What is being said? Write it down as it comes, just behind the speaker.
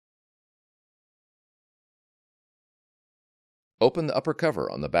Open the upper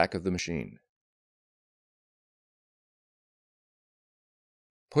cover on the back of the machine.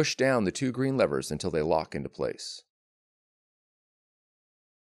 Push down the 2 green levers until they lock into place.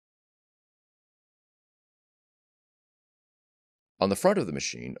 On the front of the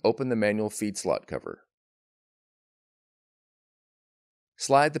machine, open the manual feed slot cover.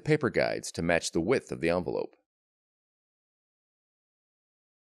 Slide the paper guides to match the width of the envelope.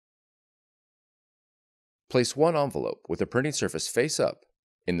 Place one envelope with the printing surface face up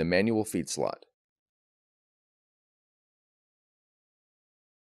in the manual feed slot.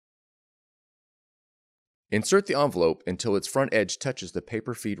 Insert the envelope until its front edge touches the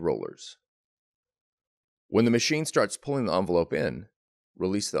paper feed rollers. When the machine starts pulling the envelope in,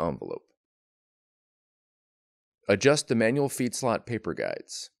 release the envelope. Adjust the manual feed slot paper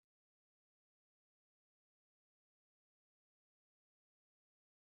guides.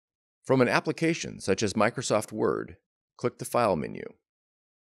 From an application such as Microsoft Word, click the File menu,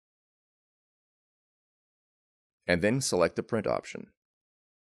 and then select the Print option.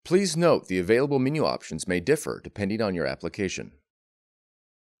 Please note the available menu options may differ depending on your application.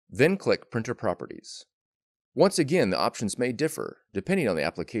 Then click Printer Properties. Once again, the options may differ depending on the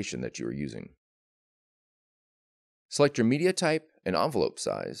application that you are using. Select your media type and envelope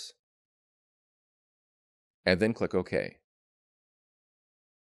size, and then click OK.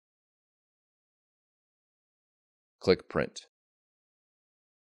 Click Print.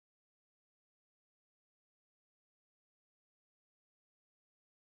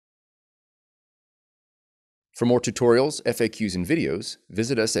 For more tutorials, FAQs, and videos,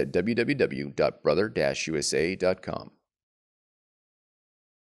 visit us at www.brother-usa.com.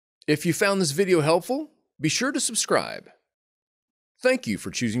 If you found this video helpful, be sure to subscribe. Thank you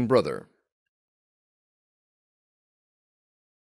for choosing Brother.